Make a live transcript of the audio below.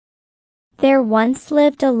There once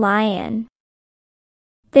lived a lion,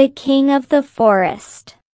 the king of the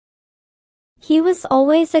forest. He was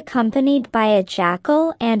always accompanied by a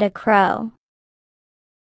jackal and a crow.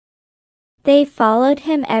 They followed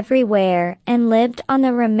him everywhere and lived on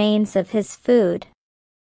the remains of his food.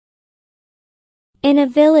 In a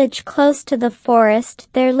village close to the forest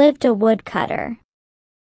there lived a woodcutter.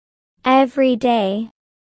 Every day,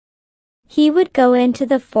 he would go into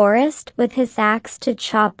the forest with his axe to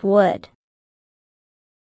chop wood.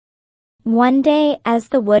 One day, as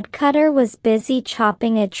the woodcutter was busy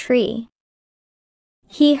chopping a tree,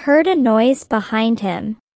 he heard a noise behind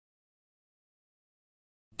him.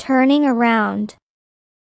 Turning around,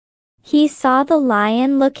 he saw the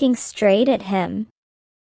lion looking straight at him,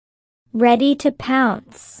 ready to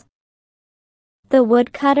pounce. The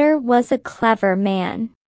woodcutter was a clever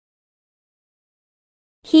man.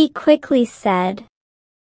 He quickly said,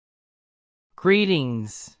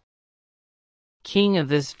 "Greetings, king of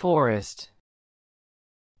this forest.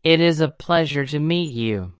 It is a pleasure to meet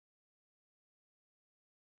you."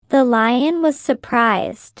 The lion was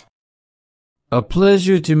surprised. "A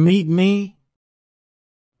pleasure to meet me?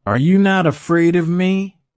 Are you not afraid of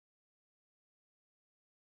me?"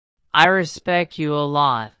 "I respect you a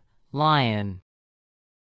lot, lion.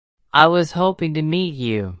 I was hoping to meet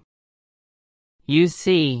you. You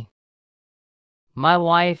see, my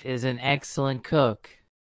wife is an excellent cook.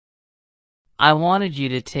 I wanted you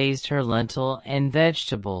to taste her lentil and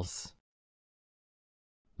vegetables."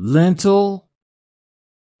 "Lentil?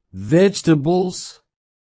 Vegetables?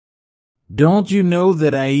 Don't you know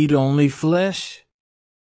that I eat only flesh?"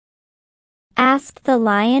 asked the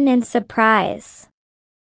lion in surprise.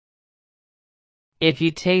 "If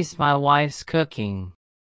you taste my wife's cooking,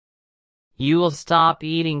 you will stop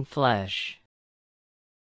eating flesh,"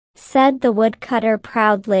 said the woodcutter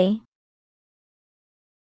proudly.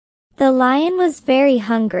 The lion was very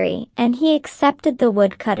hungry and he accepted the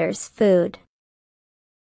woodcutter's food.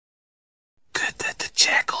 "Good that the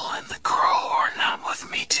jackal and the crow are not with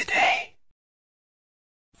me today,"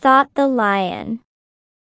 thought the lion.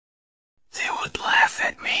 "They would laugh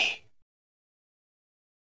at me."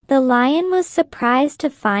 The lion was surprised to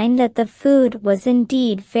find that the food was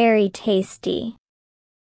indeed very tasty.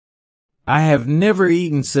 "I have never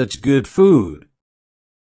eaten such good food,"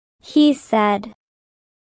 he said.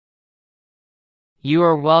 "You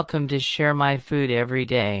are welcome to share my food every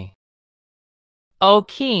day, O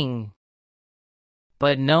king.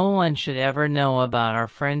 But no one should ever know about our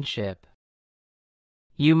friendship.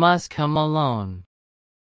 You must come alone,"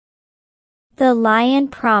 the lion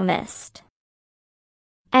promised.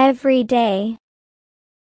 Every day,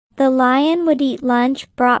 the lion would eat lunch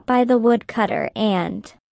brought by the woodcutter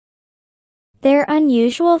and their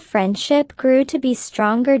unusual friendship grew to be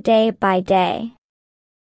stronger day by day.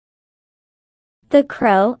 The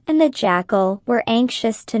crow and the jackal were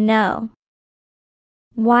anxious to know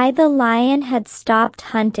why the lion had stopped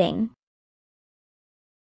hunting.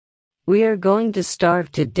 "We are going to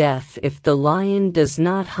starve to death if the lion does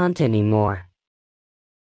not hunt anymore,"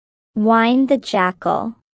 whined the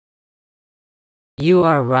jackal. "You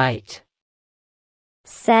are right,"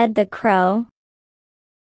 said the crow.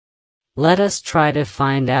 "Let us try to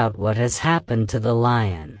find out what has happened to the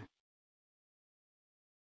lion."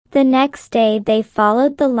 The next day they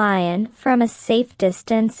followed the lion from a safe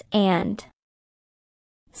distance and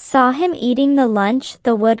saw him eating the lunch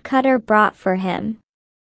the woodcutter brought for him.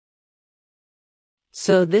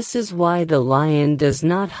 "So this is why the lion does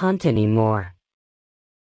not hunt anymore,"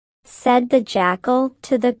 said the jackal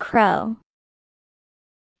to the crow.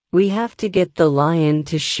 "We have to get the lion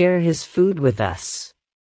to share his food with us.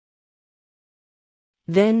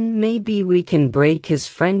 Then maybe we can break his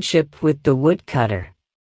friendship with the woodcutter,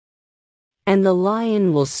 and the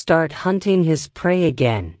lion will start hunting his prey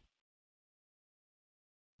again."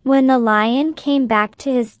 When the lion came back to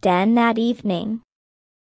his den that evening,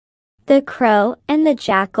 the crow and the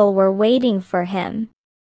jackal were waiting for him.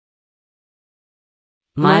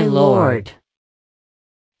 "My lord,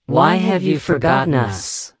 why have you forgotten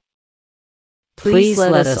us? Please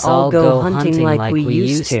let us all go hunting like we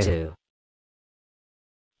used to.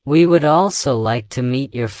 We would also like to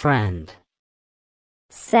meet your friend,"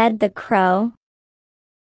 said the crow.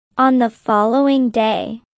 On the following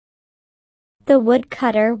day, the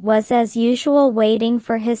woodcutter was as usual waiting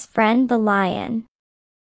for his friend the lion.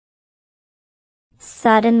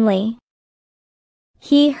 Suddenly,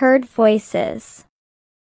 he heard voices.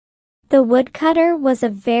 The woodcutter was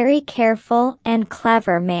a very careful and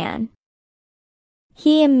clever man.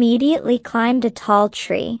 He immediately climbed a tall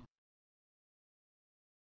tree.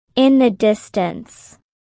 In the distance,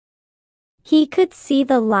 He could see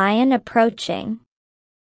the lion approaching.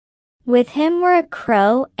 With him were a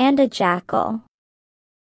crow and a jackal.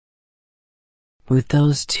 With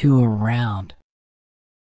those two around,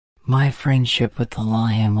 my friendship with the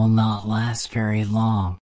lion will not last very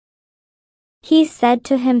long, he said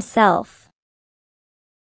to himself.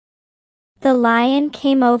 The lion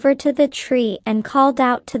came over to the tree and called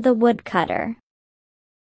out to the woodcutter.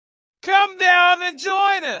 Come down and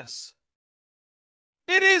join us.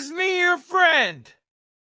 It is me, your friend.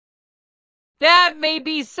 That may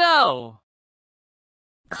be so,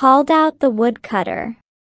 Called out the woodcutter.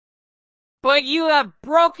 but you have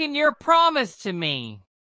broken your promise to me.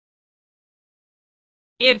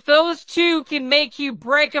 If those two can make you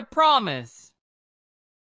break a promise,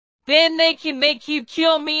 then they can make you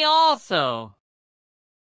kill me also.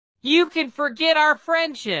 You can forget our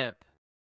friendship.